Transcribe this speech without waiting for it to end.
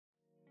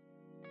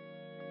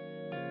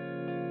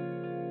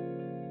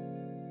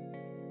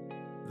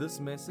This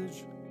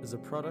message is a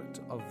product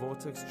of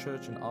Vortex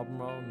Church in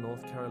Albemarle,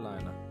 North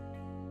Carolina.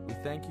 We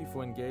thank you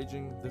for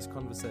engaging this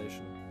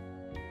conversation.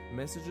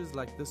 Messages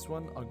like this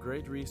one are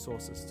great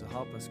resources to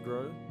help us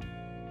grow,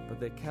 but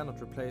they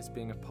cannot replace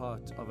being a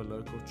part of a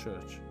local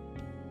church.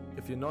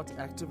 If you're not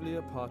actively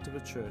a part of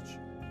a church,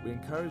 we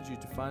encourage you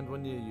to find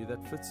one near you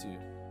that fits you.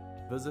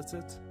 Visit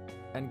it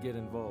and get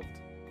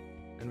involved.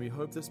 And we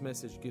hope this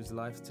message gives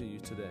life to you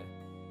today.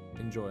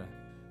 Enjoy.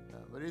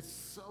 But it's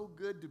so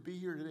good to be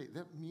here today.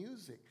 That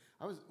music.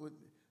 I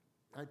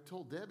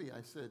told Debbie,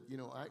 I said,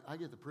 I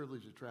get the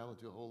privilege of traveling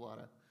to a whole lot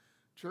of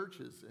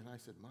churches. And I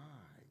said, my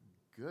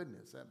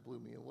goodness, that blew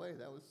me away.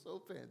 That was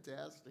so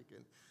fantastic.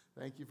 And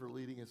thank you for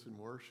leading us in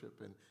worship.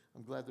 And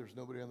I'm glad there's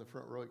nobody on the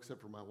front row except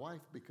for my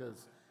wife,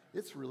 because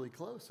it's really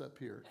close up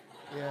here.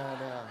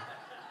 And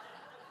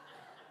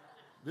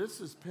this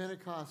is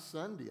Pentecost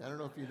Sunday. I don't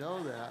know if you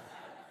know that.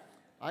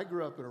 I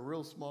grew up in a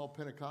real small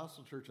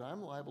Pentecostal church.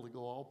 I'm liable to go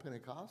all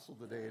Pentecostal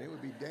today, and it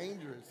would be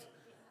dangerous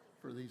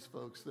for these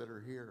folks that are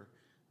here.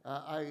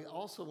 I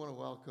also want to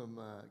welcome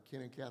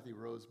Ken and Kathy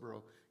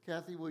Roseborough.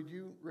 Kathy, would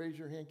you raise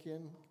your hand,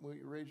 Ken? Will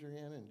you raise your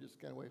hand and just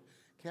kind of wave?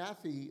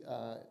 Kathy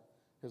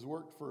has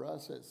worked for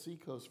us at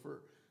Seacoast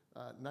for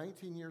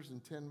 19 years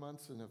and 10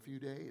 months and a few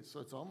days, so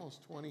it's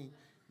almost 20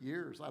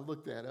 years. I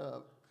looked that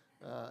up,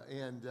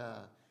 and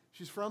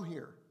she's from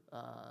here.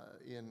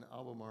 In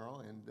Albemarle,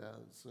 and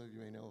some of you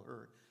may know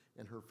her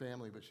and her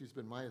family, but she's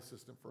been my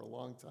assistant for a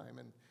long time,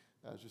 and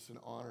it's just an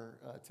honor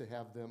to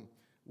have them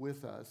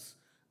with us.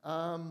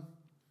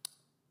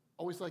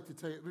 Always like to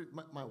tell you,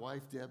 my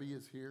wife Debbie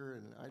is here,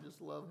 and I just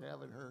love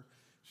having her.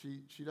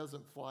 She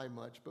doesn't fly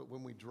much, but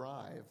when we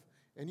drive,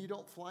 and you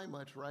don't fly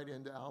much right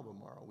into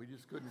Albemarle, we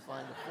just couldn't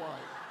find a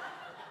flight,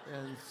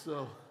 and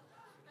so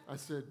I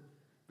said,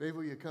 "Babe,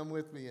 will you come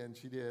with me?" And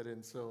she did,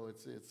 and so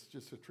it's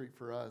just a treat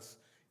for us.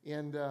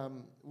 And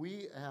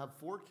we have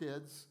 4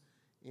 kids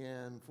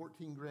and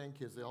 14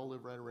 grandkids. They all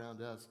live right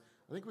around us.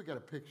 I think we got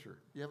a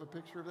picture. You have a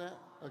picture of that?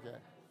 Okay.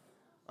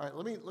 All right.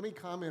 Let me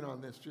comment on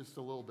this just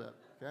a little bit.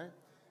 Okay.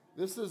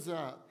 This is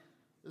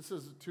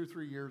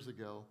 2-3 years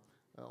ago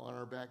on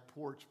our back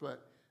porch,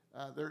 but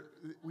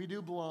we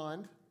do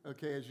blonde.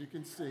 Okay, as you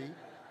can see,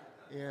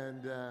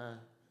 and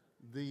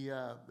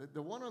the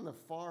one on the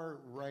far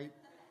right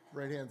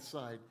hand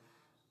side,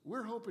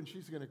 we're hoping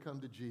she's going to come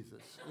to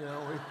Jesus.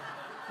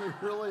 We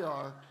really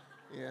are,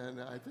 and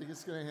I think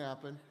it's going to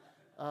happen.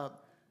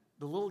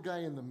 The little guy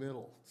in the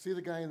middle, see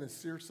the guy in the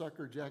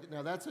seersucker jacket?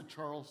 Now, that's a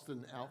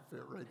Charleston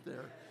outfit right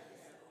there.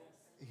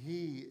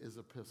 He is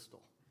a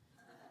pistol.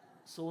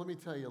 So let me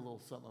tell you a little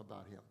something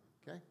about him,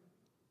 okay?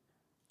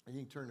 And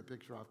you can turn the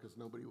picture off because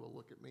nobody will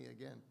look at me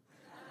again.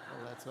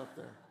 Oh, that's up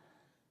there.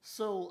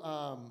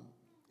 So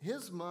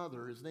his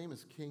mother, his name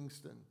is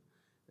Kingston,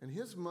 and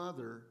his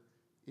mother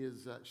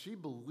she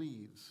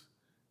believes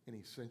in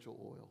essential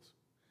oils.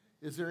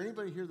 Is there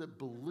anybody here that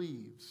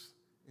believes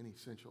in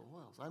essential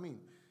oils? I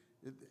mean,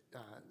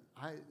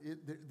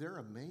 they're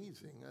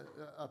amazing.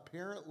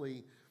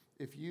 Apparently,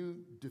 if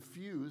you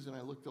diffuse, and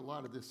I looked a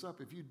lot of this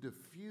up, if you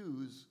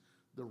diffuse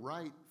the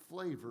right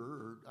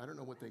flavor, or I don't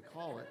know what they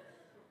call it,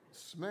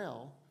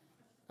 smell,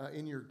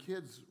 in your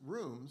kids'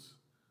 rooms,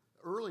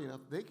 early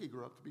enough, they could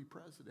grow up to be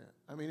president.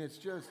 I mean, it's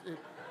just,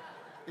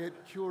 it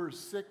cures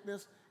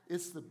sickness.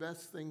 It's the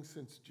best thing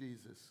since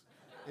Jesus.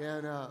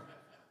 And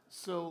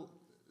so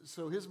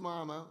his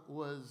mama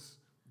was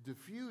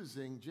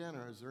diffusing,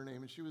 Jenna is her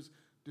name, and she was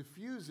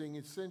diffusing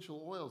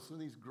essential oils, some of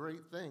these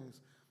great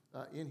things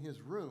in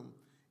his room.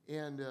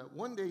 And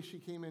one day she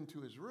came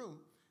into his room.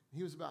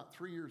 He was about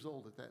 3 years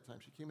old at that time.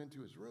 She came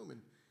into his room,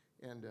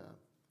 and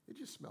it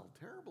just smelled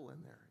terrible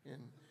in there.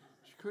 And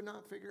she could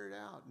not figure it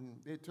out.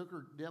 And it took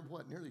her, Deb,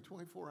 nearly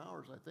 24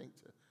 hours, I think,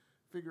 to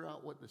figure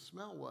out what the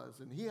smell was.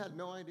 And he had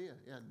no idea.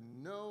 He had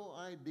no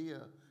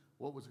idea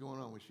what was going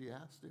on when she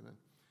asked him. And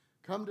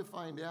come to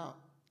find out,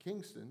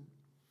 Kingston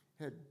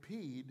had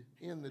peed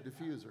in the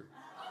diffuser.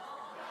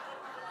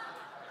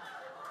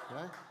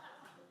 Okay?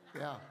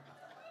 Yeah.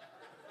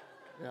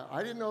 Yeah,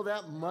 I didn't know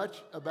that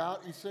much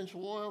about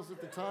essential oils at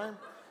the time,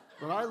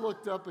 but I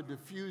looked up a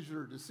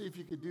diffuser to see if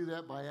you could do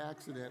that by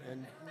accident,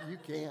 and you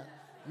can't.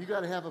 You got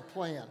to have a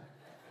plan.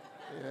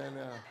 And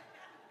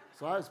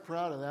so I was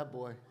proud of that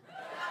boy.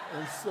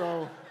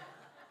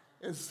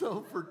 And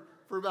so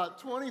for about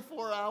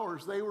 24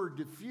 hours, they were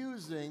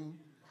diffusing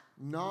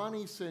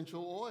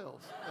non-essential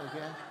oils,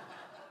 okay?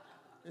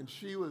 And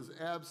she was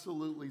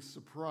absolutely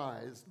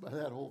surprised by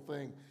that whole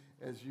thing,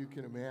 as you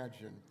can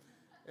imagine.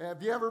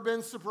 Have you ever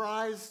been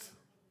surprised?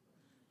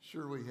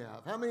 Sure we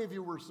have. How many of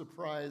you were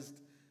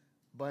surprised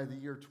by the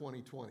year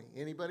 2020?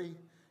 Anybody?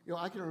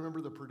 I can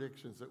remember the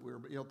predictions that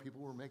people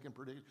were making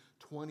predictions.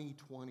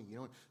 2020,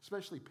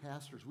 especially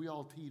pastors. We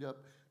all teed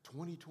up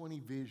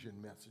 2020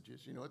 vision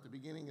messages, at the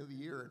beginning of the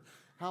year, and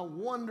how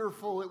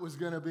wonderful it was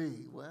going to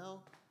be.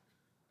 Well,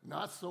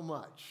 not so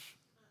much.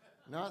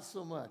 Not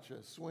so much.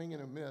 A swing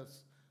and a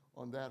miss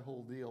on that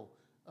whole deal.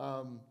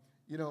 At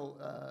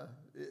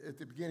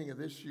the beginning of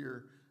this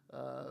year,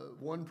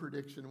 one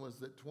prediction was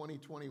that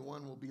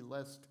 2021 will be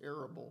less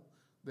terrible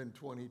than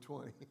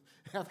 2020.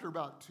 After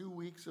about 2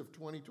 weeks of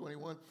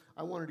 2021,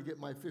 I wanted to get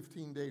my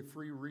 15-day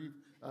free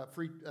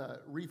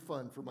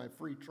refund for my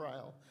free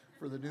trial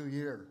for the new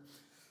year.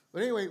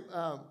 But anyway,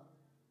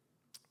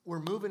 we're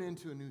moving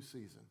into a new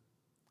season.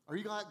 Are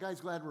you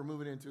guys glad we're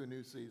moving into a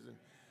new season?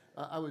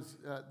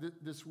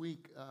 This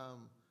week,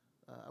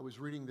 I was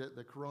reading that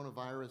the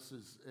coronavirus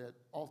is at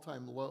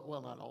all-time low.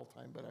 Well, not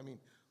all-time, but I mean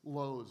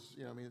lows.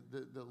 You know, I mean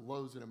the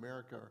lows in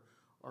America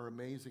are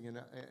amazing,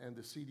 and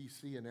the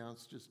CDC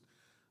announced just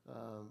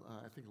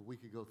I think a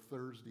week ago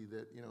Thursday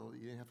that you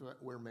didn't have to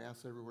wear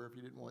masks everywhere if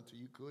you didn't want to.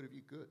 You could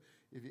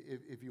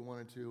if you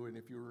wanted to, and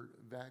if you were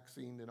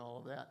vaccinated and all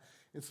of that.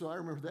 And so I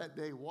remember that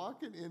day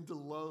walking into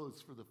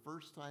Lowe's for the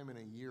first time in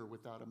a year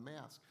without a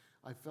mask.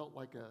 I felt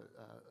like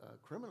a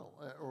criminal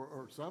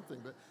or something,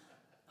 but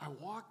I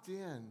walked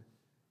in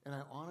and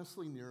I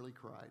honestly nearly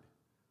cried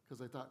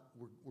because I thought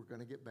we're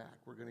going to get back.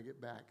 We're going to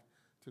get back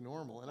to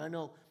normal. And I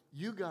know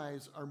you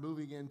guys are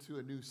moving into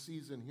a new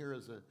season here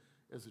as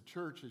a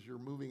church as you're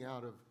moving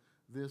out of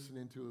this and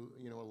into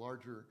a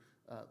larger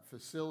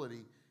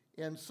facility.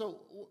 And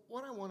so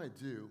what I want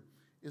to do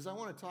is I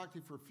want to talk to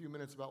you for a few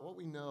minutes about what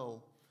we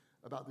know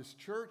about this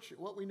church,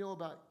 what we know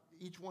about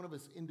each one of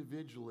us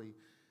individually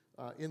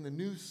in the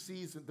new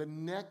season, the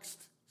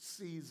next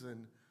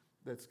season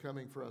that's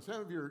coming for us. How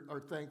many of you are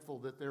thankful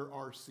that there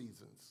are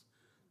seasons,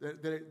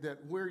 that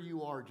where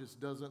you are just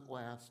doesn't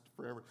last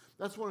forever?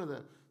 That's one of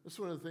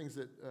the things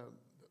that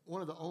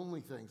one of the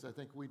only things I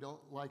think we don't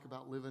like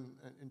about living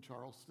in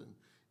Charleston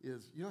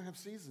is you don't have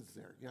seasons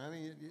there. I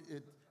mean,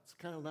 it's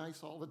kind of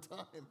nice all the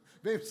time.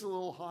 Maybe it's a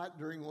little hot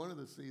during one of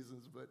the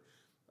seasons, but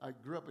I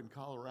grew up in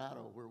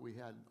Colorado where we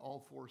had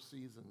all 4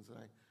 seasons, and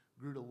I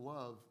grew to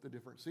love the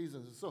different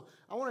seasons. And so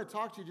I want to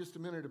talk to you just a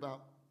minute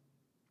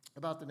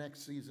about the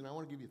next season. I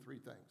want to give you 3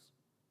 things,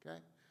 okay?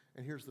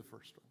 And here's the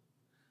first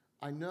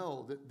one. I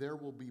know that there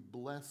will be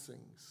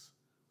blessings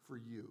for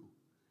you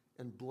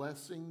and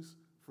blessings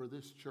for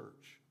this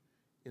church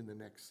in the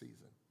next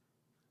season.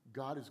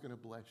 God is going to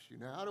bless you.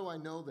 Now, how do I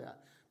know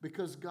that?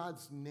 Because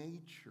God's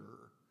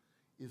nature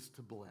is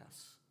to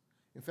bless.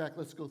 In fact,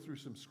 let's go through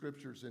some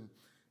scriptures.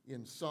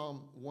 In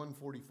Psalm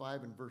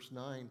 145 and verse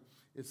 9,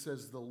 it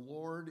says, "The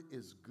Lord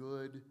is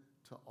good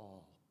to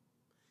all.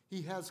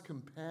 He has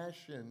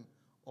compassion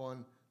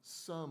on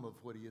some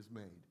of what he has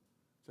made."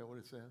 Is that what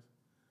it says?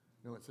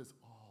 No, it says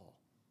all.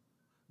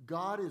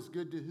 God is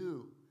good to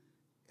who?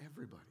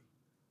 Everybody.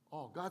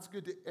 All. God's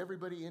good to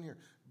everybody in here.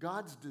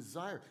 God's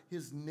desire,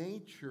 his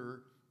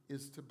nature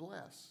is to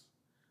bless.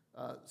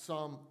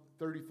 Psalm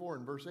 34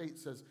 and verse 8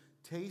 says,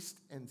 "Taste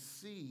and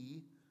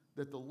see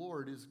that the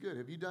Lord is good."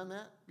 Have you done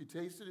that? Have you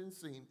tasted and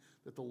seen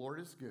that the Lord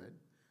is good?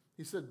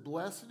 He said,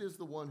 "Blessed is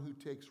the one who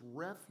takes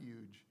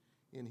refuge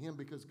in him,"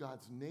 because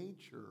God's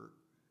nature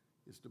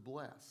is to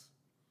bless.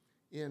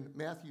 In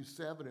Matthew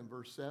 7 and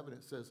verse 7,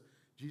 it says,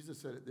 Jesus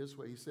said it this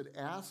way. He said,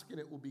 "Ask and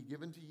it will be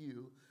given to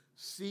you.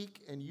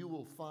 Seek and you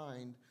will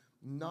find.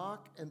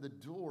 Knock and the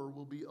door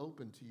will be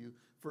open to you.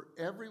 For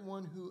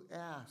everyone who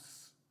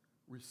asks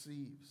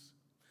receives.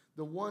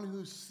 The one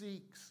who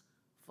seeks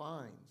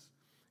finds.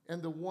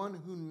 And the one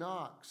who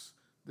knocks,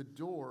 the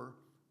door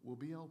will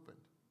be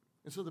opened."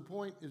 And so the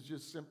point is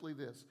just simply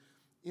this.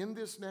 In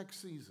this next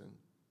season,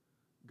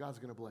 God's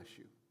going to bless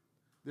you.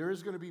 There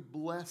is going to be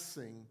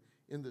blessing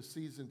in the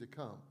season to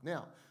come.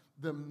 Now,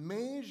 the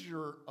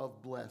measure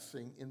of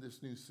blessing in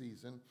this new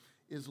season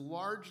is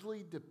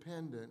largely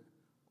dependent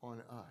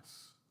on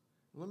us.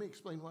 Let me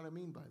explain what I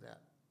mean by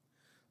that.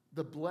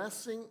 The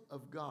blessing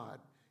of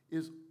God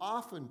is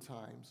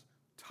oftentimes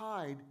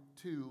tied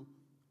to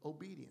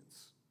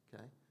obedience,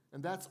 okay?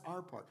 And that's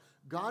our part.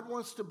 God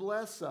wants to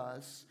bless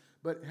us,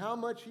 but how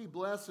much he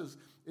blesses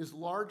is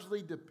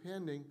largely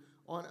depending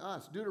on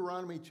us.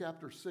 Deuteronomy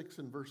chapter 6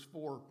 and verse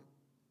 4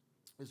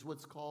 is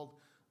what's called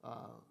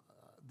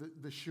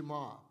the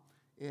Shema.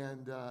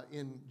 And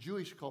in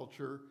Jewish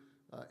culture,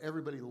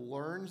 everybody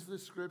learns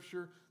this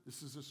scripture.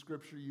 This is a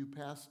scripture you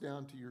pass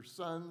down to your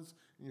sons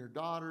and your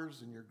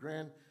daughters and your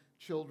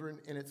grandchildren.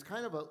 And it's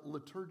kind of a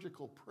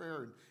liturgical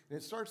prayer. And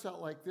it starts out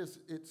like this.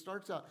 It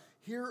starts out,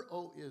 "Hear,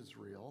 O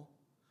Israel,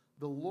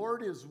 the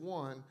Lord is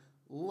one.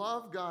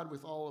 Love God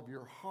with all of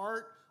your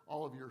heart,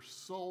 all of your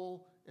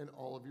soul, and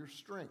all of your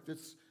strength."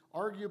 It's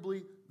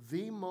arguably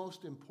the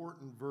most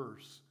important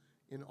verse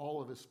in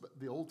all of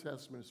the Old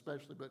Testament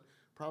especially, but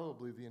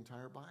probably the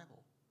entire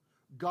Bible.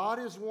 God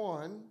is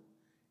one,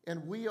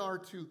 and we are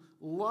to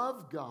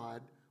love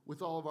God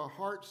with all of our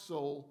heart,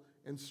 soul,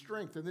 and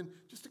strength. And then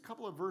just a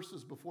couple of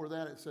verses before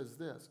that, it says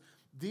this: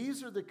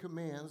 "These are the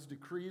commands,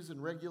 decrees,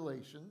 and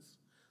regulations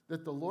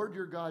that the Lord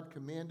your God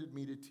commanded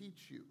me to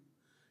teach you.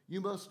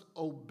 You must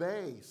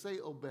obey," say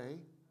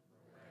obey.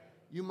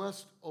 "You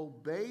must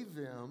obey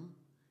them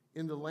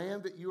in the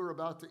land that you are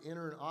about to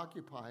enter and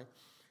occupy.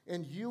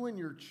 And you and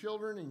your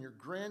children and your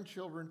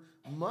grandchildren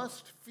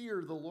must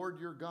fear the Lord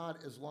your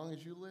God as long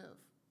as you live.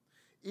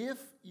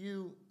 If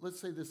you," let's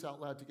say this out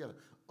loud together,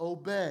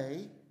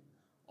 "obey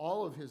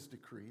all of his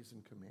decrees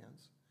and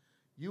commands,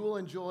 you will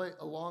enjoy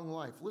a long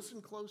life."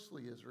 Listen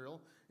closely,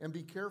 Israel, and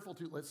be careful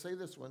to, let's say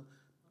this one,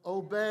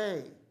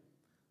 obey.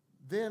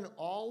 Then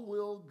all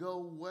will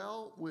go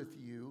well with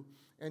you,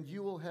 and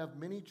you will have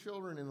many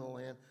children in the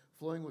land,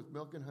 flowing with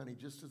milk and honey,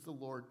 just as the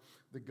Lord,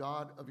 the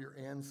God of your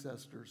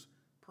ancestors,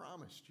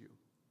 promised you.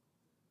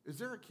 Is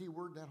there a key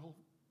word in that whole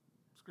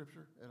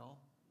scripture at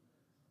all?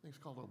 I think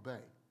it's called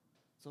obey.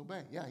 It's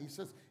obey. Yeah, he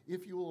says,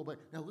 if you will obey.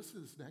 Now listen to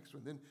this next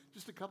one. Then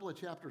just a couple of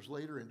chapters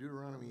later in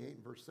Deuteronomy 8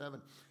 and verse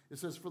 7, it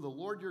says, for the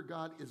Lord your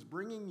God is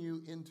bringing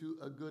you into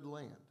a good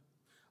land,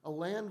 a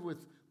land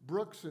with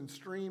brooks and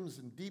streams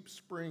and deep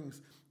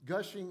springs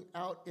gushing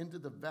out into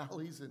the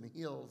valleys and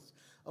hills,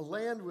 a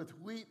land with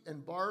wheat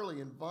and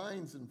barley and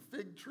vines and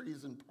fig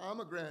trees and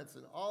pomegranates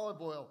and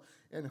olive oil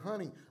and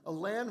honey, a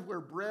land where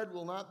bread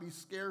will not be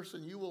scarce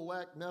and you will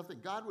lack nothing.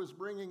 God was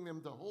bringing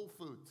them to Whole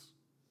Foods.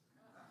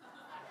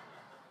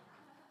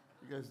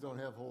 You guys don't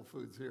have Whole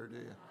Foods here, do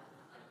you?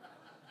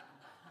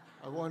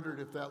 I wondered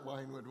if that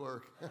line would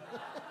work.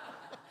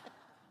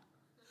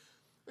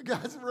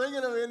 God's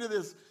bringing them into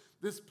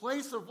this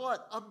place of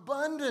what?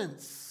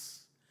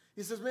 Abundance.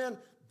 He says, man,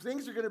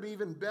 things are going to be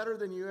even better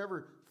than you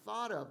ever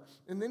thought of.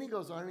 And then he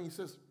goes on and he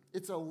says,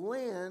 it's a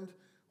land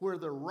where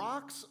the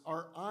rocks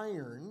are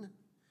iron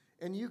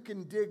and you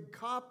can dig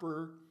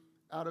copper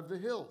out of the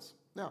hills.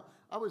 Now,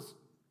 I was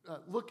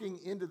looking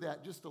into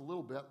that just a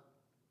little bit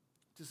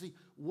to see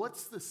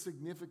what's the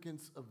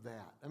significance of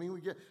that. I mean,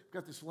 we've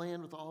got this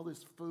land with all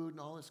this food and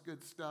all this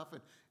good stuff,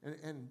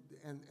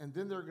 and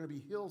then there are going to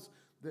be hills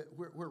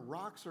where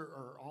rocks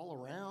are all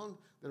around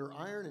that are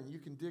iron, and you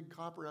can dig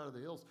copper out of the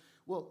hills.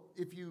 Well,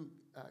 if you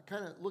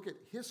kind of look at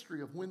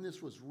history of when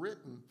this was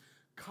written,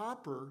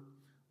 copper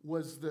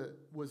was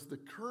the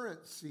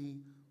currency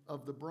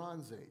of the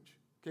Bronze Age.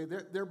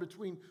 Okay, they're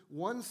between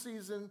one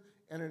season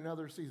and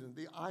another season,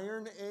 the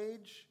Iron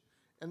Age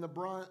and the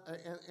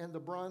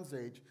Bronze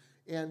Age.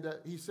 And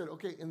he said,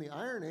 okay, in the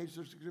Iron Age,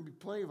 there's going to be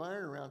plenty of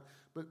iron around,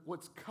 but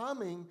what's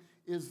coming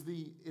is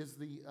the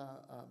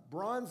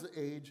Bronze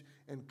Age,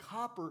 and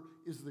copper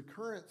is the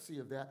currency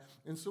of that.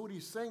 And so what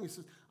he's saying, he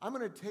says, I'm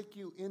going to take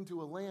you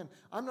into a land.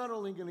 I'm not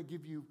only going to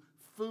give you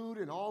food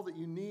and all that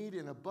you need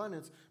in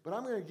abundance, but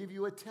I'm going to give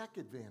you a tech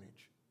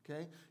advantage.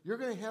 Okay, you're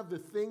going to have the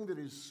thing that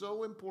is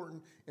so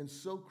important and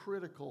so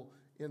critical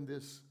in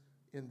this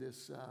age.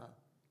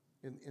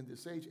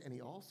 And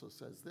he also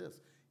says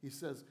this. He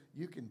says,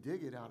 you can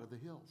dig it out of the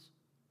hills.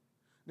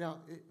 Now,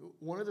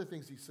 one of the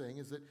things he's saying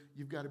is that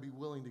you've got to be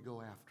willing to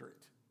go after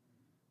it.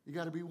 You've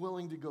got to be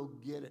willing to go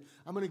get it.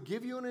 I'm going to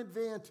give you an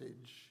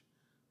advantage,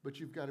 but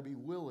you've got to be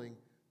willing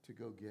to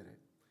go get it.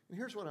 And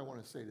here's what I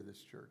want to say to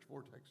this church,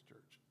 Vortex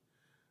Church.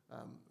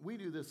 We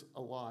do this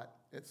a lot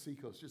at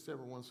Seacoast, just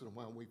every once in a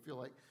while. We feel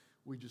like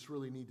we just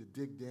really need to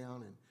dig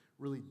down and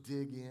really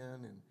dig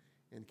in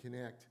and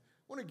connect.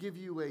 I want to give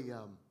you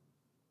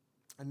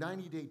a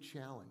 90-day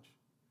challenge.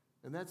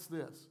 And that's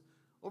this.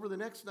 Over the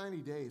next 90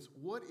 days,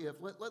 what if,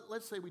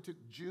 let's say we took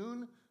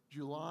June,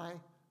 July,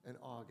 and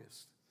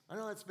August. I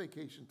know that's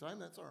vacation time,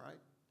 that's all right.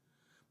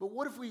 But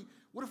what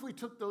if we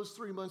took those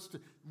 3 months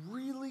to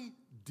really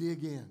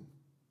dig in,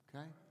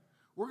 okay?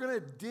 We're going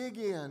to dig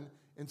in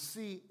and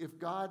see if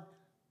God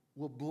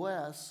will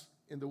bless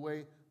in the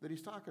way that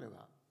he's talking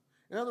about.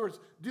 In other words,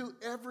 do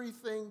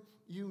everything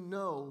you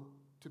know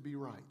to be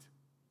right,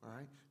 all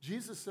right?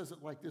 Jesus says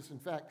it like this. In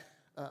fact,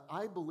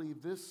 I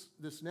believe this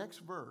next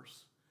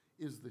verse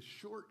is the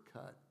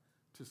shortcut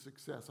to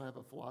success. I have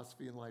a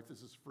philosophy in life.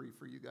 This is free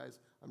for you guys.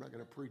 I'm not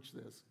going to preach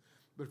this.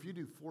 But if you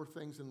do 4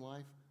 things in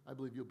life, I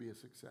believe you'll be a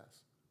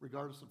success,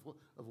 regardless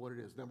of what it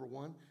is. Number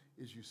 1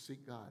 is you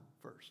seek God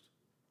first,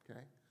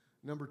 okay?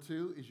 Number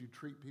 2 is you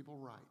treat people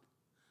right.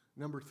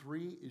 Number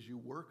 3 is you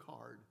work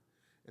hard.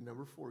 And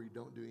number 4, you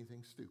don't do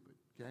anything stupid,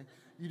 okay?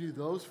 You do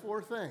those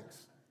 4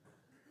 things.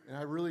 And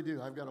I really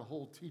do. I've got a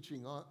whole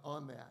teaching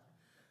on that.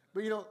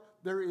 But,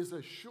 there is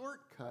a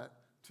shortcut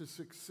to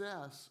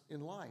success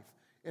in life.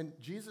 And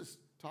Jesus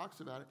talks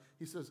about it.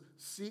 He says,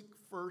 seek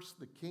first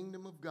the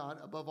kingdom of God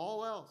above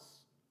all else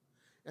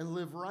and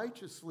live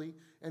righteously,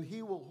 and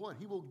he will what?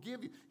 He will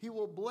give you. He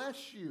will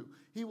bless you.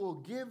 He will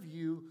give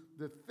you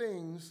the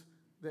things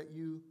that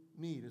you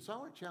need. And so I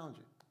want to challenge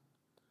you.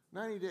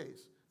 90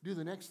 days. Do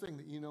the next thing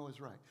that you know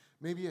is right.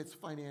 Maybe it's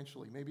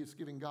financially. Maybe it's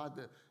giving God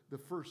the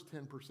first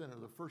 10%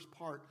 or the first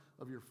part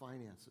of your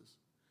finances.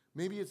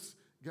 Maybe it's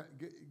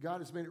God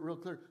has made it real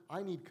clear.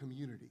 I need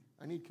community.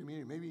 I need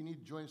community. Maybe you need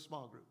to join a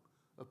small group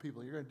of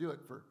people. You're going to do it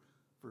for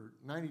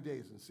 90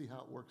 days and see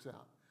how it works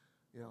out.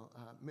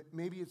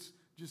 Maybe it's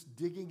just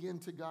digging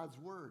into God's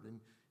word,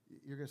 and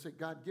you're going to say,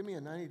 God, give me a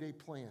 90-day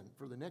plan.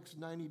 For the next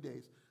 90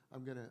 days,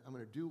 I'm going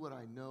to do what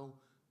I know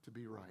to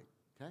be right.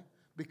 Okay?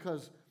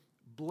 Because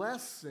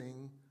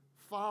blessing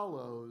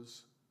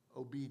follows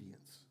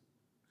obedience.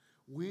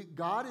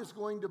 God is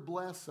going to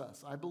bless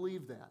us. I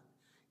believe that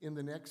in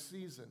the next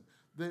season.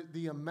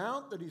 The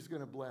amount that he's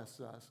going to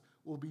bless us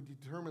will be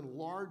determined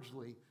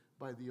largely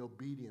by the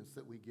obedience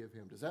that we give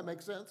him. Does that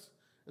make sense?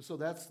 And so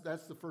that's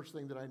the first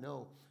thing that I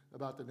know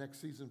about the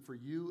next season for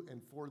you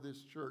and for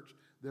this church.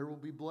 There will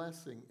be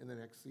blessing in the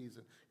next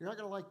season. You're not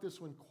going to like this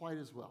one quite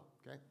as well,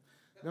 okay?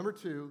 Number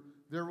 2,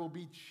 there will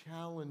be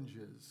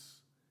challenges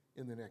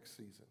in the next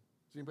season.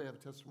 Does anybody have a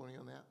testimony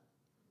on that?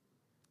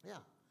 Yeah.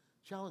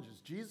 Challenges.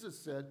 Jesus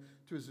said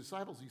to his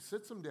disciples, he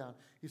sits them down.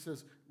 He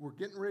says, we're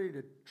getting ready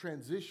to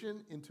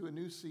transition into a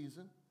new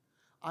season.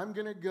 I'm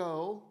going to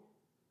go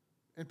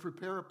and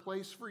prepare a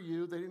place for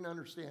you. They didn't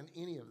understand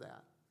any of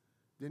that.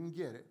 Didn't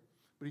get it.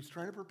 But he's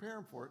trying to prepare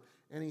them for it.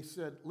 And he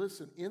said,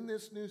 listen, in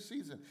this new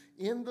season,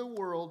 in the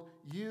world,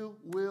 you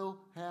will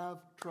have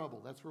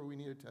trouble. That's where we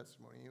need a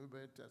testimony.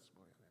 Anybody have a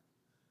testimony on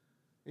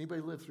that?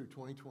 Anybody live through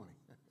 2020?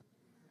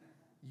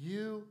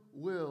 You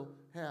will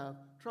have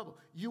trouble.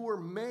 You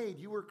were made,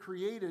 you were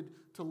created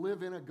to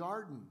live in a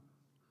garden.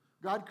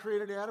 God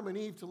created Adam and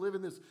Eve to live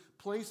in this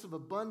place of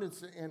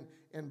abundance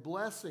and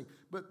blessing.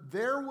 But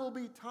there will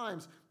be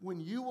times when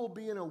you will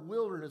be in a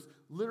wilderness,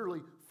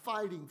 literally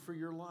fighting for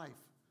your life.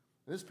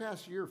 And this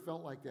past year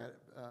felt like that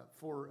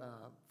for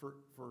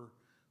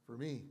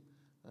me.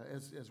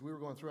 As we were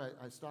going through,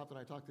 I stopped and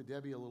I talked to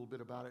Debbie a little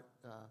bit about it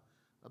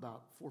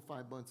about 4 or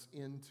 5 months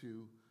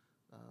into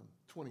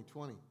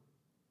 2020.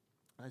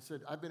 I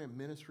said, I've been in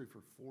ministry for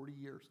 40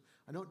 years.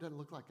 I know it doesn't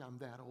look like I'm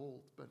that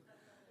old,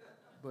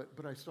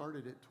 but I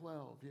started at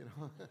 12, you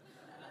know.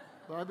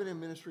 But I've been in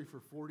ministry for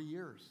 40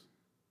 years.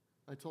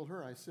 I told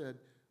her, I said,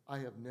 I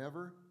have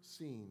never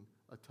seen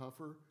a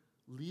tougher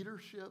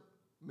leadership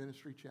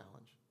ministry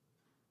challenge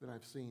than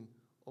I've seen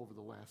over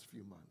the last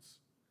few months.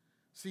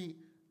 See,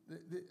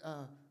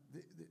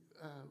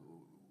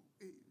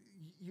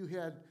 you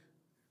had,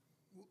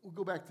 we'll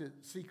go back to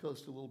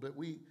Seacoast a little bit.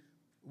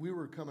 We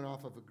were coming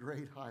off of a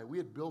great high. We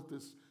had built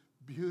this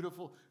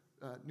beautiful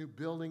new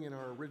building in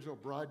our original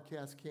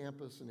broadcast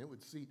campus, and it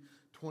would seat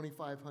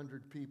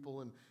 2,500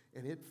 people, and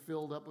it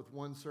filled up with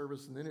one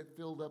service, and then it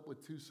filled up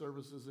with 2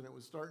 services, and it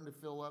was starting to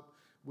fill up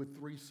with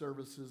 3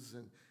 services,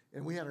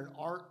 and we had an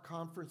art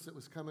conference that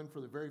was coming for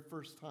the very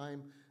first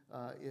time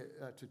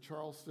to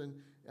Charleston.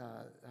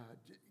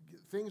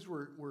 Things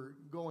were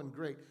going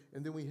great,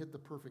 and then we hit the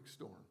perfect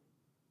storm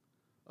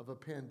of a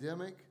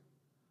pandemic,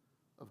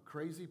 of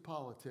crazy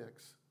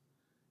politics,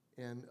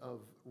 and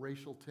of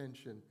racial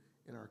tension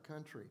in our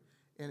country.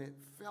 And it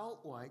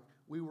felt like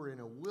we were in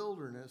a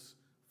wilderness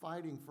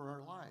fighting for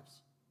our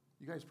lives.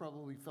 You guys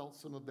probably felt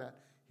some of that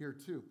here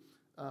too.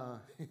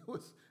 It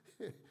was,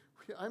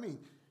 I mean,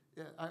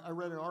 I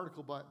read an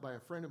article by a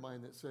friend of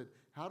mine that said,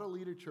 how to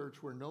lead a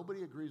church where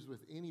nobody agrees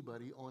with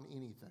anybody on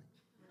anything.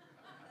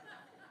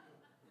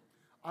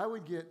 I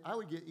would get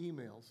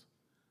emails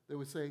that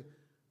would say,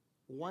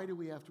 why do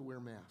we have to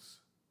wear masks?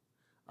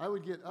 I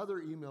would get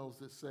other emails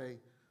that say,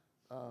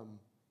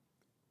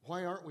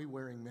 why aren't we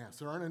wearing masks?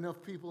 There aren't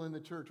enough people in the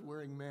church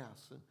wearing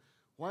masks. And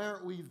why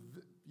aren't we,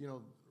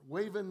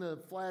 waving the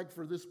flag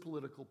for this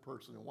political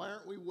person? And why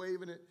aren't we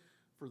waving it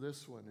for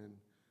this one?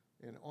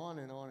 And on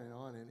and on and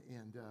on.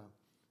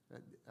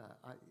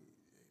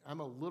 I'm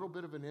a little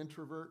bit of an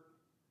introvert,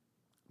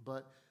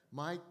 but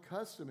my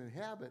custom and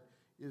habit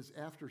is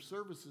after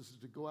services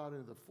to go out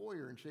into the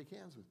foyer and shake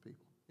hands with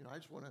people. I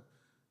just want to,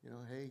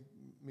 hey,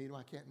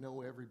 I can't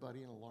know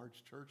everybody in a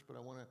large church, but I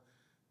want to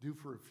do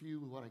for a few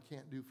what I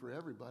can't do for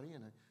everybody,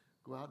 and I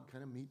go out and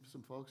kind of meet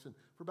some folks. And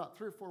for about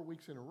 3 or 4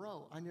 weeks in a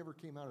row, I never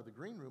came out of the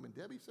green room. And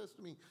Debbie says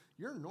to me,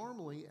 you're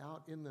normally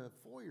out in the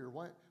foyer.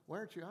 Why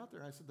aren't you out there?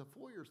 And I said, the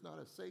foyer's not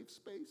a safe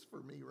space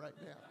for me right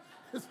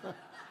now.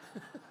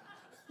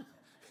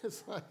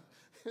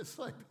 It's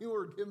like people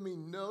were giving me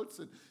notes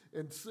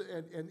and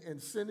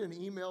sending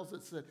emails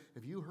that said,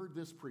 have you heard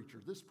this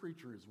preacher? This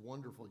preacher is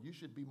wonderful. You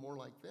should be more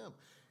like them.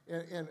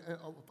 And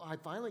I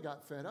finally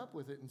got fed up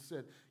with it and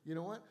said, you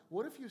know what?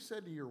 What if you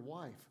said to your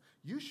wife,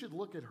 you should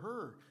look at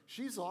her.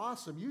 She's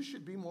awesome. You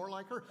should be more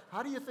like her.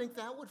 How do you think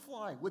that would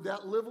fly? Would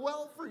that live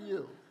well for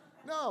you?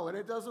 No, and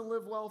it doesn't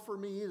live well for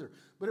me either.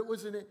 But it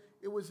was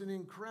an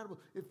incredible,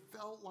 it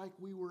felt like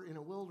we were in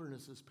a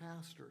wilderness as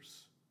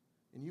pastors.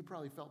 And you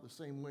probably felt the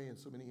same way in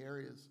so many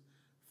areas,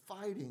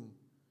 fighting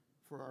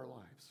for our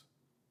lives.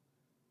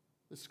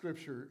 The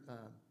scripture,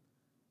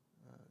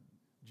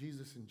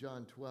 Jesus in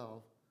John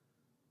 12,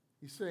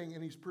 he's saying,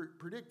 and he's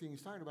predicting,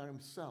 he's talking about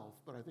himself,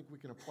 but I think we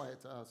can apply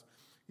it to us.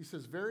 He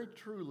says, very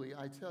truly,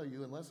 I tell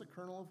you, unless a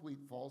kernel of wheat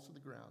falls to the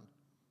ground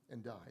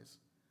and dies,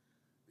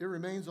 it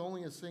remains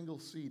only a single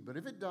seed. But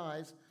if it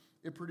dies,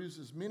 it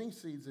produces many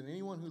seeds, and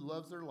anyone who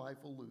loves their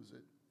life will lose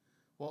it,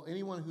 while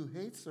anyone who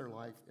hates their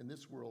life in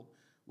this world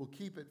will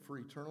keep it for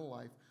eternal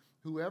life.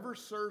 Whoever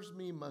serves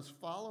me must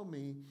follow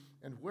me,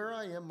 and where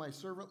I am, my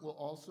servant will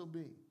also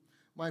be.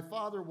 My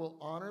Father will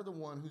honor the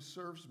one who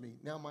serves me.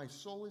 Now my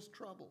soul is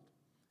troubled.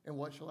 And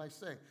what shall I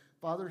say?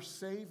 Father,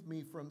 save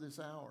me from this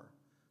hour.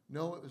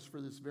 No, it was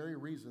for this very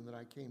reason that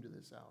I came to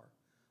this hour.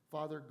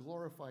 Father,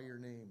 glorify your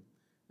name.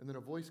 And then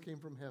a voice came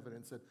from heaven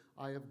and said,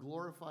 I have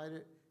glorified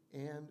it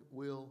and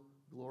will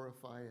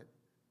glorify it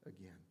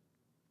again.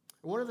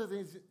 And one of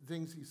the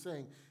things he's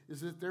saying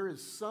is that there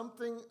is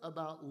something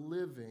about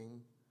living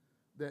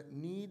that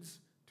needs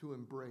to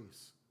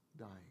embrace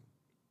dying.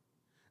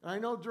 And I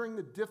know during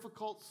the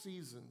difficult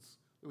seasons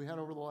that we had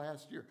over the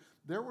last year,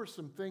 there were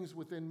some things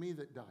within me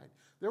that died.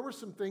 There were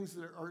some things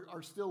that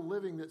are still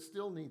living that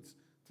still needs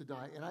to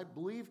die. And I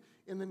believe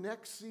in the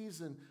next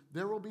season,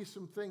 there will be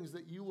some things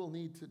that you will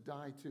need to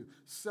die to.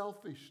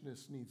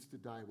 Selfishness needs to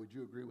die. Would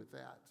you agree with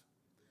that?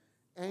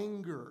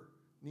 Anger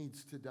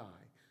needs to die.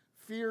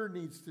 Fear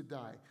needs to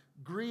die.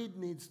 Greed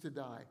needs to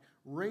die.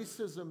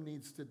 Racism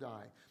needs to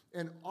die.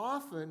 And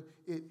often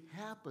it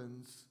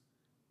happens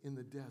in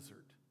the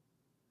desert.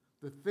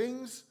 The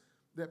things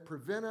that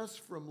prevent us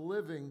from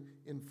living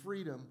in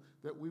freedom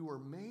that we were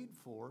made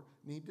for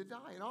need to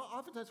die. And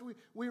oftentimes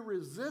we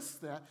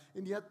resist that,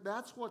 and yet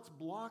that's what's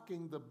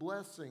blocking the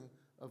blessing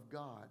of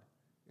God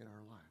in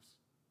our lives.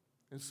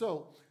 And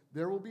so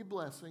there will be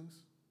blessings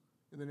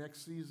in the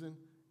next season,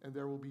 and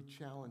there will be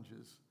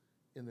challenges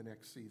in the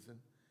next season.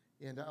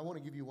 And I want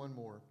to give you one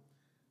more.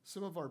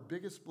 Some of our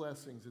biggest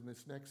blessings in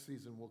this next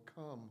season will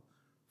come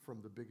from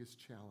the biggest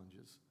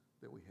challenges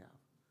that we have.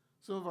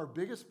 Some of our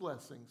biggest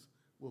blessings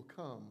will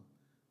come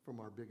from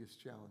our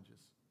biggest challenges.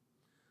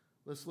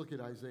 Let's look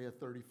at Isaiah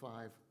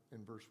 35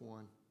 and verse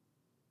 1.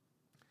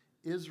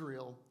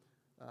 Israel,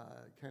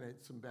 kind of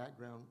some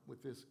background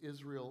with this.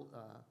 Israel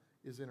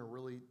is in a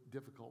really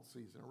difficult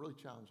season, a really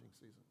challenging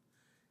season.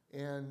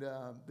 And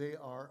they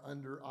are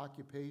under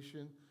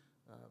occupation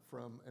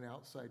from an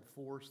outside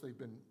force. They've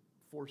been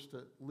forced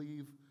to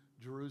leave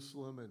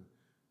Jerusalem, and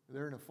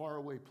they're in a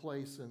faraway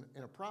place.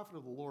 And a prophet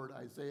of the Lord,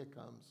 Isaiah,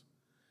 comes.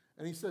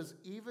 And he says,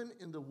 even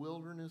in the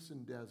wilderness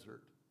and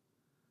desert,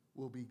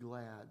 we'll be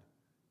glad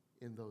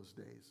in those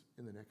days,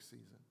 in the next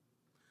season.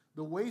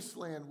 The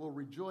wasteland will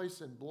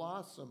rejoice and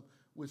blossom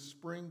with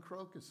spring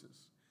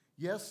crocuses.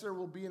 Yes, there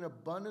will be an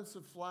abundance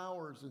of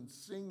flowers and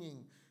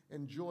singing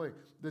and joy.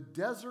 The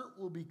desert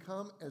will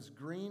become as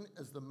green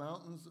as the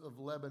mountains of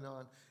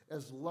Lebanon,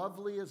 as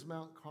lovely as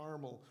Mount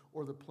Carmel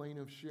or the plain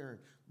of Sharon.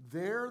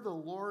 There the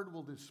Lord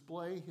will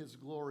display his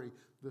glory,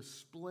 the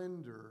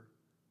splendor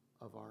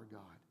of our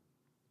God.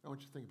 I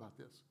want you to think about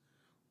this.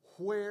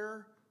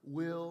 Where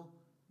will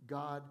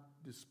God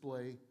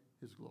display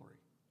his glory?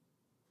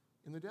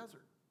 In the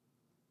desert,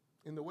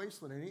 in the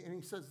wasteland. And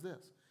he says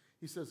this.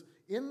 He says,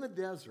 in the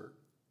desert,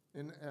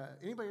 and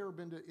anybody ever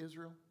been to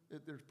Israel?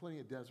 There's plenty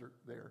of desert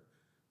there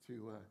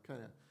to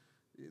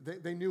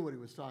they knew what he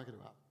was talking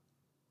about.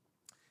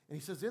 And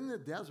he says, in the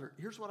desert,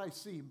 here's what I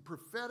see.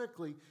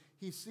 Prophetically,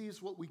 he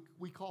sees what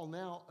we call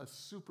now a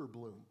super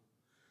bloom.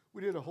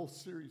 We did a whole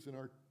series in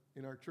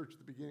our church at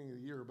the beginning of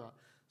the year about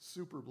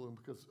super bloom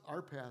because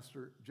our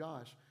pastor,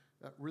 Josh,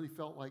 really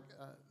felt like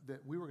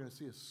that we were going to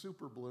see a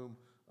super bloom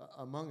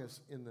among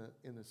us in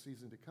the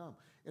season to come.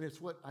 And it's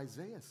what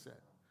Isaiah said.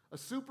 A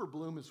super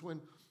bloom is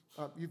when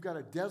you've got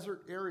a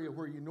desert area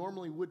where you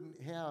normally wouldn't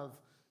have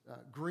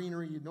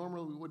greenery, you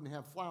normally wouldn't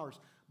have flowers,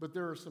 but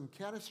there are some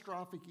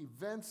catastrophic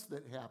events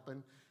that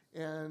happen,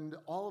 and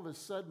all of a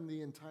sudden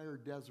the entire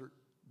desert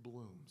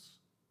blooms.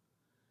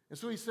 And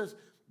so he says,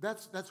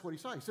 that's what he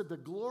saw. He said, the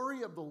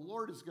glory of the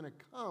Lord is going to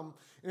come,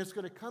 and it's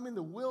going to come in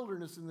the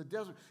wilderness, in the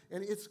desert,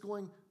 and it's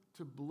going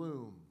to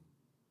bloom.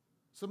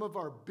 Some of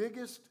our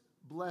biggest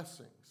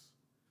blessings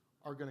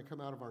are going to come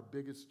out of our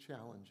biggest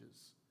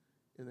challenges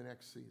in the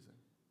next season.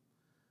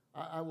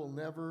 I will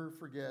never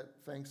forget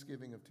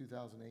Thanksgiving of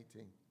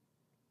 2018.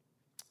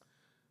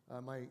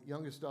 My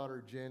youngest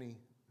daughter, Jenny,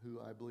 who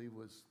I believe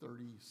was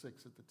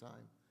 36 at the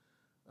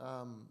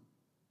time,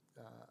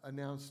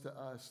 announced to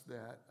us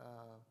that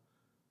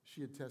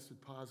she had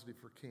tested positive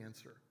for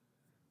cancer,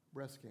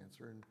 breast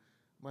cancer. And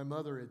my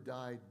mother had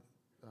died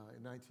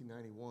in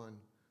 1991,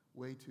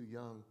 way too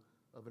young,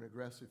 of an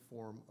aggressive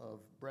form of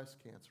breast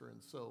cancer.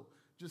 And so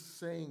just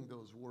saying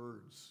those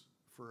words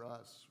for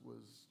us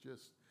was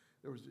just,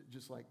 there was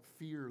just like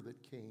fear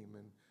that came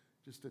and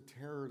just a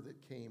terror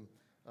that came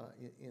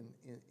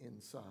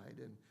inside.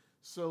 And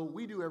so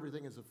we do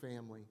everything as a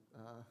family.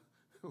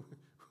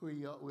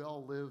 We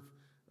all live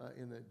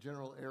in the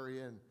general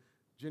area, and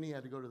Jenny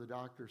had to go to the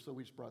doctor, so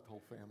we just brought the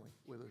whole family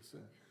with us.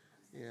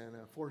 And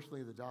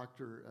fortunately, the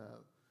doctor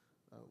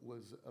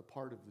was a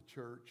part of the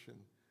church,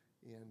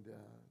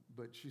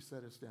 but she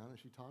sat us down and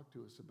she talked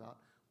to us about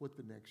what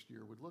the next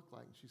year would look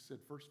like. And she said,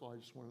 first of all, I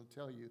just wanted to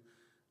tell you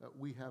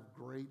we have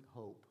great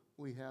hope.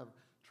 We have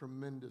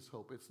tremendous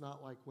hope. It's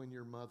not like when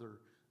your mother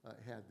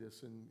had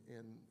this, and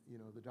you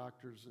know, the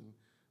doctors and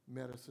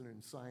medicine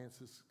and science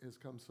has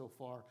come so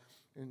far.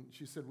 And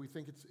she said, we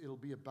think it'll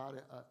be about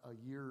a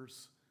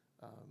year's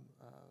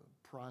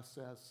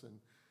process, and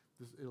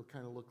it'll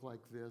kind of look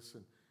like this.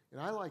 And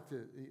I like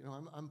to, you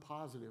know, I'm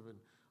positive, and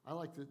I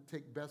like to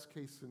take best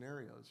case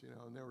scenarios, you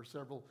know, and there were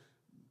several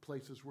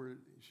places where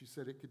she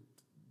said it could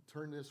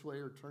turn this way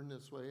or turn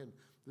this way, and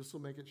this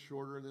will make it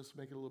shorter, and this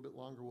will make it a little bit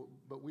longer.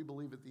 But we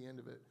believe at the end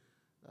of it,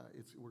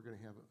 we're going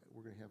to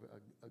have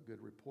a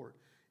good report.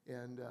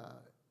 And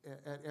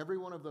at every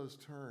one of those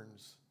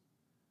turns,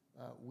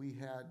 we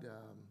had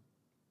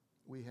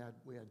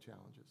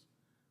challenges.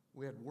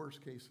 We had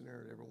worst case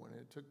scenario at every one.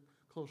 And it took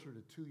closer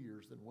to 2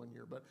 years than 1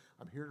 year. But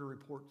I'm here to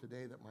report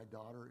today that my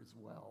daughter is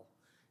well,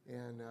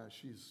 and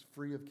she's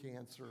free of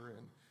cancer,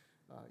 and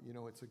you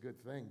know, it's a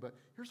good thing. But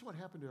here's what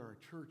happened to our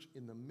church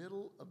in the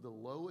middle of the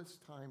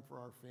lowest time for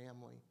our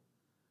family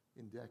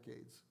in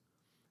decades,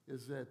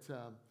 is that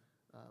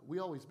we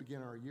always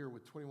begin our year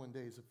with 21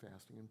 days of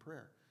fasting and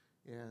prayer.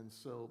 And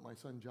so my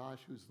son Josh,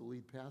 who's the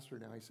lead pastor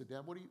now, he said,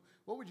 Dad,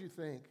 what would you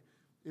think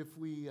if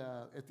we,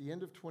 at the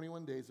end of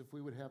 21 days, if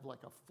we would have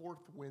like a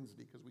fourth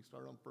Wednesday, because we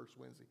start on first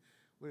Wednesday,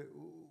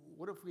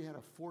 what if we had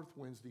a fourth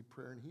Wednesday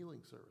prayer and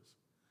healing service?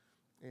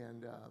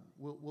 And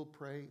we'll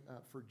pray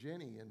for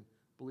Jenny and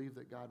believe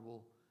that God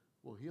will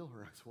heal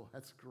her. I said, well,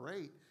 that's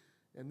great.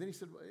 And then he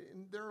said,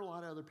 and there are a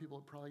lot of other people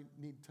that probably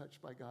need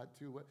touched by God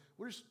too.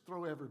 We'll just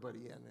throw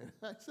everybody in. And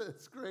I said,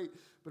 it's great,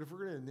 but if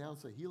we're going to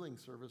announce a healing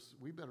service,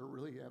 we better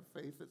really have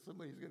faith that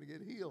somebody's going to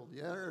get healed.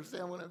 You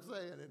understand what I'm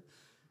saying?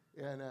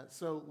 And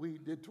so we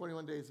did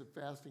 21 days of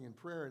fasting and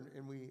prayer,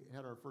 and we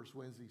had our first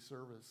Wednesday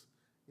service.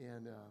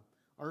 And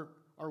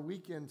our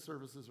weekend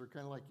services are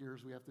kind of like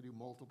yours. We have to do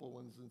multiple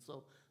ones, and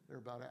so they're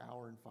about an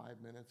hour and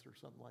 5 minutes or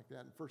something like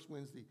that. And first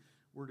Wednesday,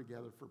 we're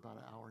together for about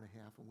an hour and a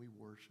half, and we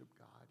worship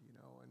God,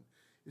 and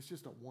it's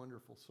just a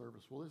wonderful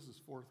service. Well, this is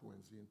fourth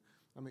Wednesday, and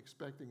I'm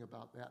expecting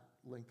about that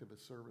length of a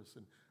service,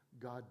 and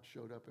God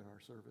showed up in our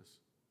service.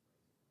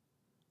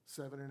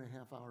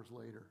 7.5 hours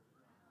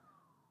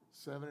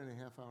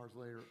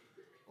later,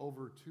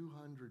 over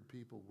 200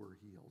 people were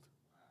healed.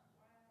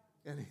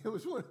 And it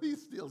was one of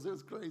these deals. It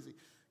was crazy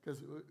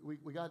because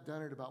we got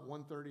done at about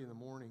 1:30 in the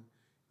morning,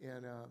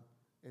 and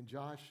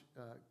Josh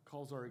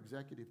calls our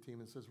executive team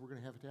and says, we're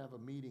going to have a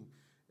meeting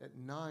at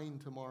 9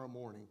 tomorrow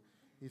morning.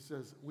 He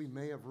says, we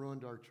may have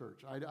ruined our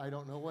church. I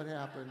don't know what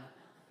happened,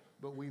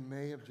 but we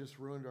may have just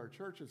ruined our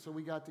church. And so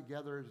we got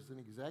together as an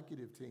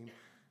executive team.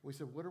 We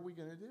said, what are we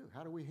going to do?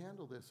 How do we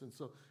handle this? And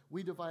so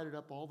we divided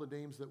up all the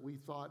names that we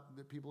thought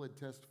that people had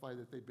testified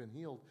that they'd been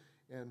healed.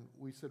 And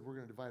we said, we're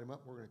going to divide them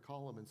up. We're going to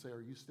call them and say, are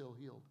you still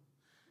healed?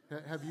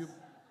 Have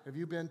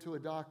you been to a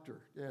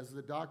doctor? Has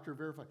the doctor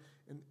verified?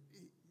 And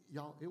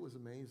y'all, it was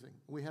amazing.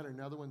 We had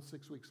another one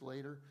 6 weeks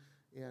later,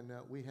 and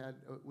we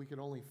could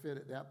only fit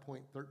at that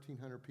point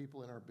 1,300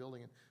 people in our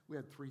building, and we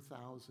had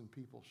 3,000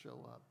 people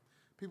show up.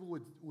 People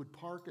would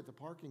park at the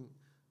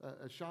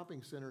a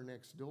shopping center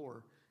next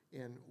door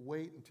and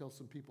wait until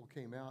some people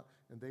came out,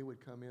 and they would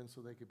come in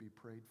so they could be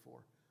prayed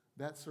for.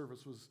 That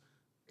service was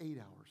 8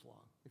 hours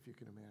long, if you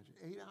can imagine.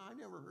 8 hours. I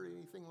never heard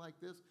anything like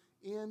this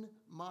in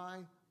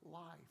my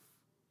life.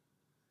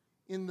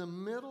 In the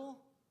middle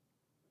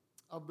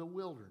of the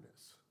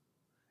wilderness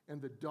and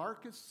the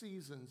darkest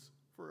seasons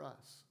for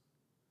us,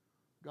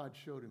 God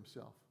showed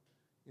himself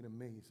in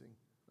amazing,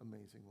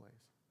 amazing ways.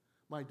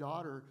 My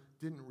daughter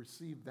didn't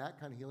receive that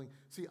kind of healing.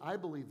 See, I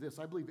believe this.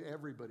 I believe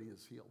everybody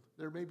is healed.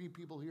 There may be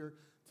people here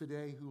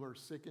today who are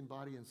sick in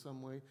body in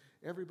some way.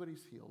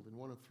 Everybody's healed in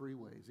one of three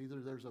ways.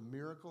 Either there's a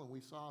miracle, and we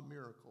saw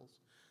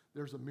miracles.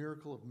 There's a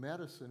miracle of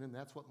medicine, and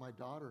that's what my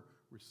daughter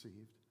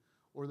received.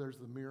 Or there's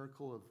the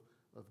miracle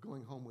of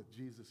going home with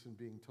Jesus and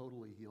being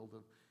totally healed.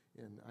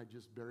 And I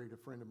just buried a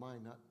friend of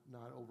mine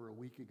not over a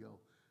week ago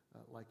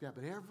like that.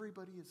 But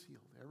everybody is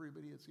healed.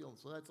 Everybody is healed.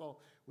 So that's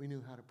all we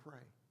knew how to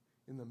pray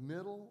in the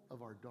middle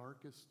of our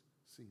darkest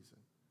season.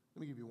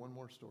 Let me give you one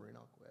more story and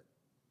I'll quit.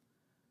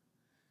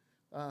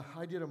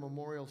 I did a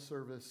memorial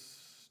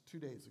service 2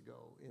 days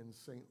ago in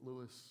St.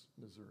 Louis,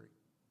 Missouri.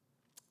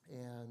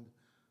 And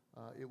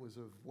it was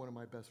of one of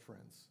my best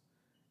friends.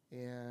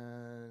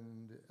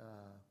 And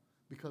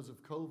because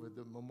of COVID,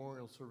 the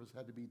memorial service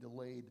had to be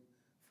delayed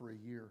for a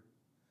year.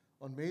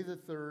 On May the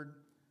 3rd,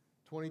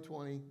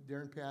 2020,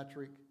 Darren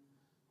Patrick,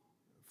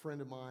 a friend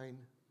of mine,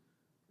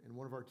 and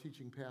one of our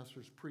teaching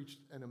pastors preached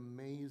an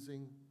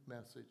amazing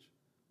message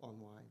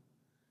online.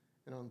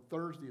 And on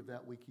Thursday of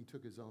that week, he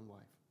took his own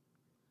life.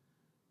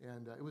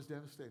 And it was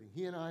devastating.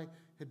 He and I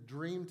had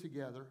dreamed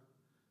together.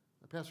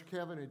 Pastor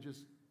Kevin had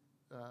just,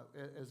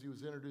 as he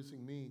was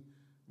introducing me,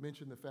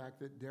 mentioned the fact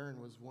that Darren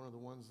was one of the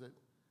ones that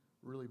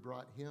really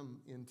brought him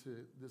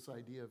into this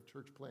idea of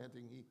church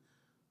planting. He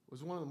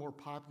was one of the more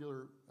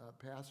popular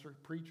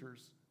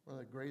preachers, one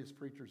of the greatest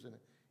preachers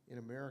in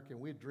America. And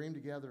we had dreamed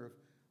together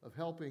of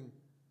helping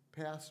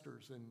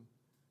pastors,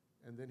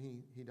 and then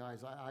he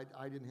dies.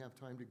 I didn't have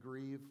time to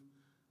grieve,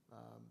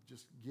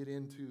 just get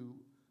into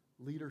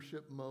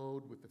leadership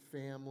mode with the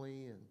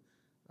family, and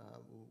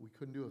we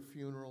couldn't do a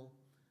funeral.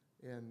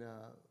 And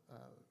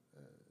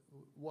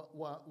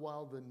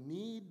while the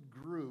need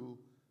grew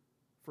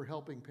for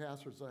helping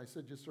pastors, and I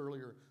said just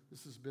earlier,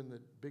 this has been the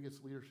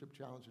biggest leadership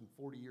challenge in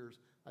 40 years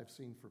I've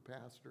seen for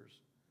pastors.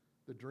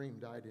 The dream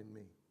died in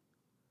me.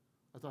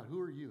 I thought, who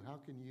are you? How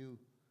can you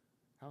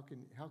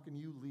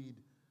lead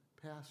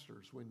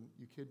pastors when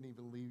you couldn't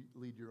even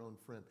lead your own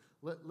friend?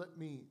 Let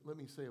me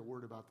say a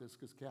word about this,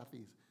 because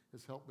Kathy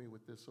has helped me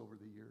with this over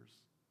the years.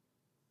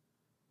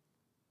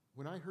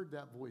 When I heard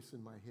that voice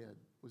in my head,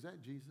 was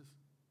that Jesus?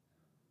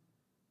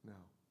 No.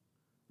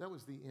 That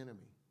was the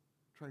enemy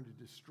trying to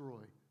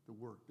destroy the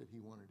work that he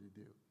wanted to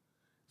do.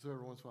 So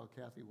every once in a while,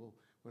 Kathy will,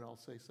 when I'll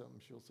say something,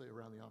 she'll say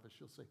around the office,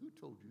 she'll say, who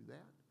told you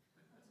that?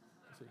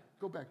 I say,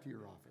 go back to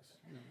your office.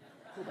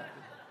 Go back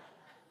to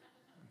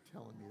you're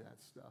telling me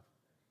that stuff.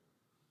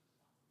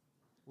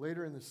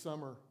 Later in the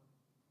summer,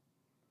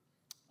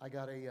 I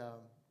got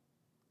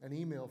an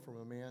email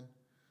from a man,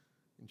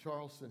 in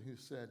Charleston who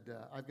said,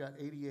 I've got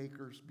 80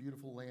 acres,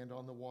 beautiful land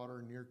on the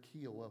water near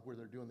Kiel, where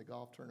they're doing the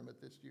golf tournament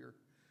this year,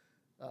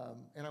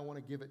 and I want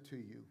to give it to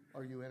you.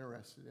 Are you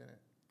interested in it?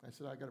 I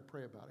said, I got to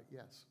pray about it.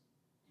 Yes.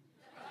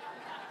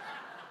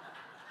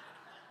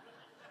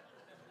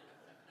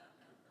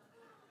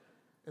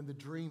 And the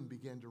dream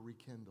began to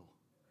rekindle,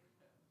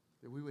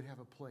 that we would have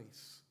a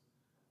place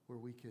where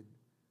we could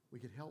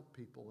help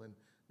people. And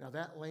now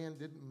that land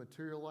didn't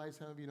materialize.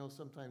 How many of you know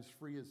sometimes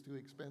free is too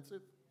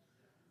expensive?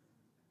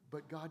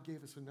 But God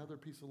gave us another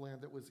piece of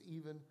land that was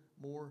even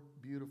more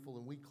beautiful.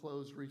 And we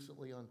closed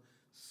recently on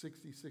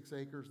 66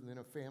 acres, and then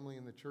a family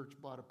in the church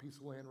bought a piece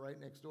of land right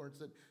next door and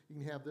said, you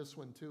can have this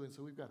one too. And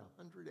so we've got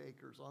 100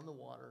 acres on the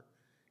water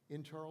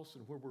in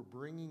Charleston where we're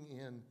bringing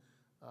in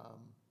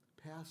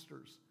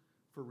pastors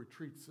for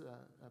retreats.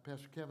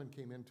 Pastor Kevin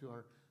came into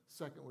our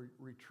second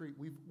retreat.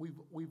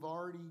 We've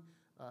already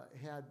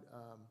had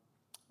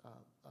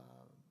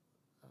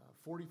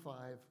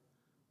 45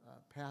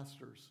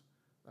 pastors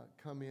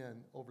come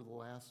in over the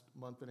last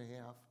month and a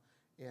half,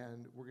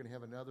 and we're going to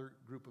have another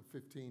group of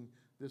 15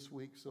 this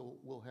week, so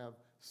we'll have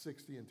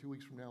 60, and 2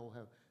 weeks from now we'll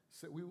have,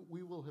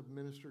 we will have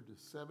ministered to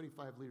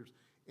 75 leaders,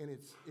 and it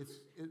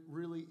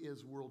really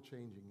is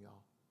world-changing,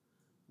 y'all.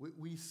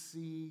 We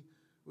see,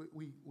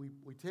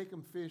 we take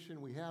them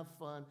fishing, we have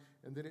fun,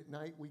 and then at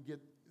night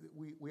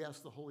we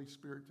ask the Holy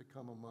Spirit to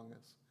come among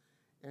us.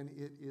 And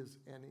it is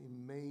an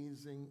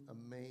amazing,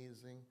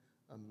 amazing,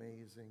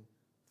 amazing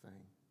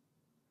thing.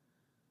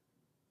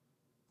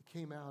 It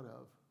came out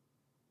of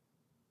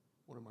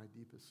one of my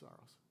deepest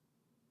sorrows.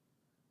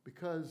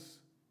 Because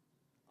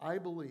I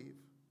believe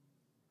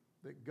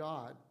that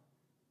God,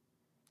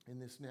 in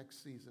this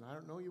next season, I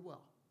don't know you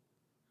well,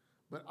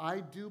 but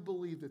I do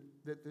believe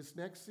that this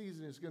next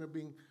season is going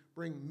to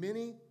bring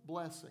many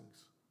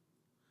blessings,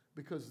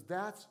 because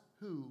that's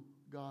who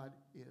God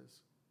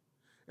is.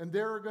 And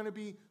there are going to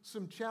be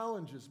some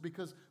challenges,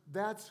 because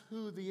that's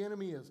who the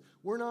enemy is.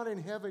 We're not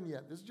in heaven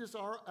yet. This is just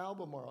our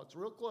Albemarle. It's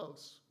real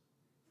close.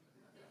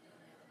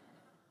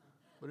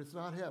 But it's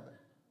not heaven.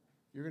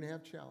 You're going to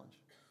have challenge.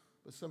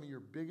 But some of your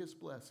biggest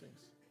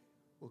blessings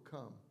will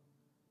come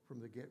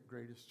from the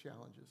greatest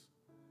challenges.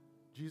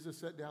 Jesus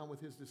sat down with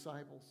his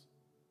disciples,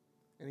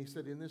 and he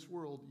said, in this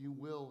world you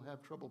will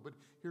have trouble. But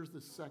here's the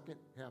second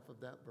half of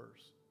that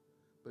verse.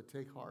 But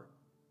take heart.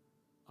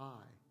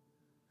 I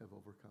have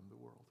overcome the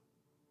world.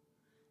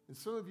 And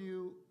some of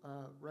you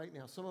right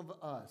now, some of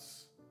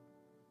us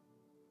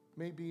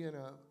may be in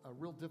a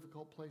real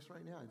difficult place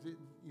right now.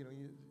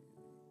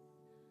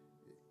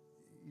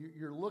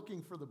 You're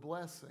looking for the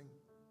blessing,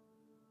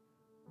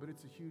 but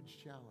it's a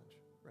huge challenge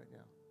right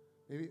now.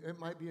 Maybe it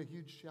might be a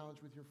huge challenge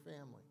with your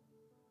family.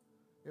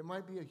 It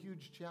might be a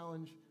huge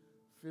challenge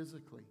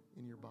physically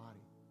in your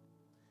body.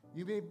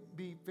 You may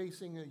be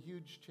facing a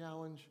huge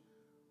challenge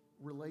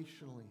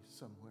relationally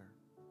somewhere.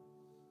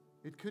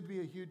 It could be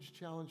a huge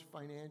challenge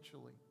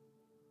financially,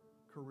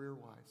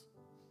 career-wise.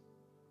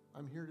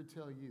 I'm here to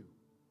tell you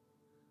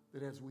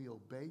that as we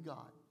obey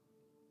God,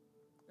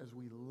 as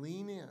we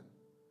lean in,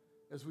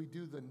 as we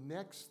do the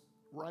next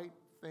right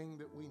thing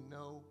that we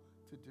know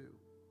to do,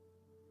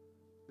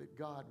 that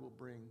God will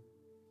bring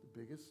the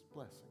biggest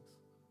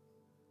blessings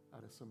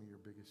out of some of your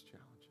biggest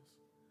challenges.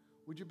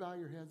 Would you bow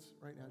your heads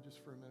right now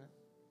just for a minute?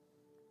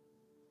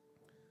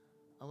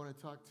 I want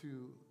to talk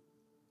to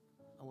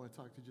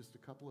just a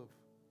couple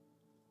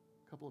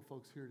of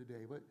folks here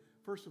today. But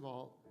first of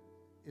all,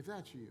 if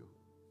that's you,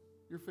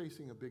 you're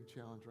facing a big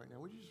challenge right now.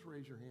 Would you just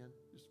raise your hand?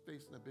 Just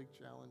facing a big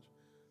challenge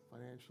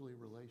financially,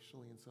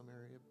 relationally, in some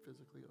area,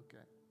 physically?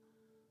 Okay.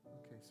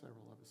 Okay,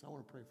 several of us. I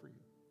want to pray for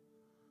you.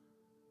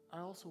 I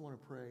also want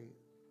to pray,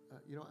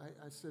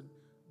 I said,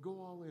 go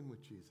all in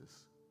with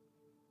Jesus.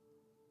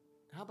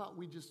 How about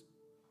we just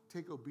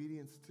take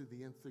obedience to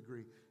the nth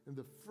degree? And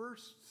the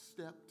first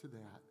step to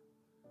that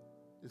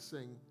is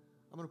saying,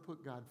 I'm going to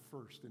put God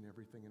first in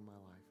everything in my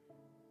life.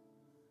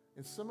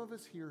 And some of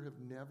us here have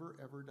never,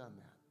 ever done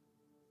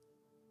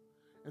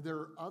that. And there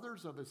are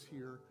others of us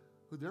here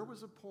who there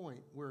was a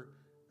point where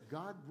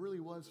God really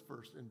was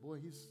first, and boy,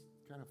 he's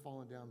kind of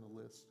fallen down the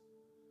list.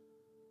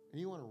 And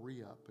you want to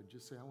re-up and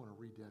just say, I want to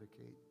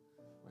rededicate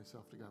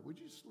myself to God. Would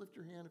you just lift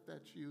your hand if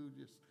that's you?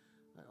 Just,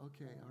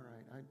 okay, all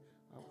right.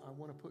 I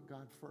want to put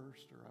God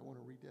first, or I want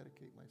to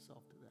rededicate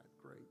myself to that.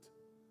 Great.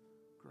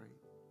 Great.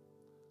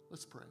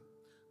 Let's pray.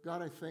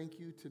 God, I thank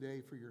you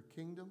today for your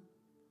kingdom.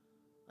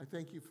 I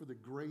thank you for the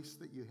grace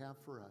that you have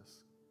for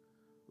us.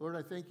 Lord,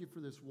 I thank you for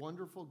this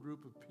wonderful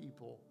group of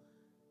people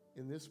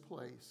in this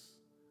place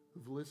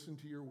who've listened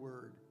to your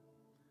word.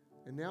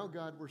 And now,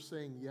 God, we're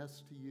saying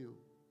yes to you.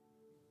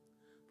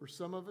 For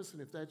some of us,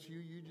 and if that's you,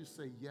 you just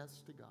say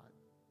yes to God.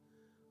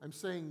 I'm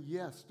saying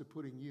yes to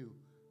putting you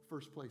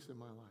first place in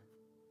my life.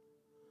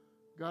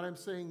 God, I'm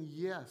saying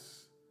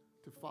yes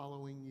to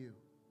following you.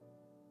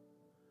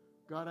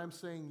 God, I'm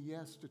saying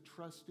yes to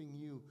trusting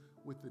you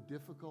with the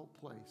difficult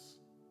place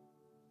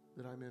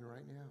that I'm in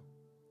right now.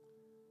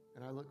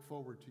 And I look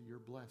forward to your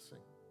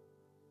blessing,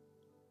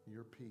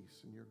 your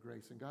peace, and your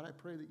grace. And God, I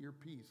pray that your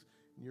peace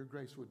and your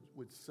grace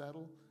would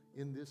settle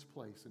in this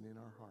place and in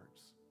our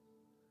hearts.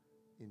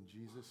 In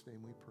Jesus'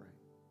 name we pray.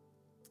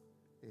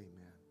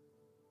 Amen.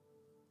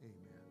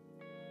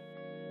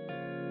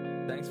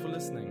 Amen. Thanks for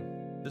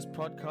listening. This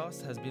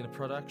podcast has been a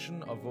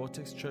production of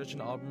Vortex Church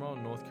in Albemarle,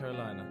 North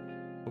Carolina.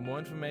 For more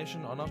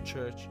information on our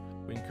church,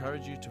 we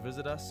encourage you to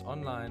visit us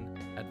online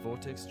at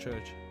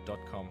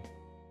vortexchurch.com.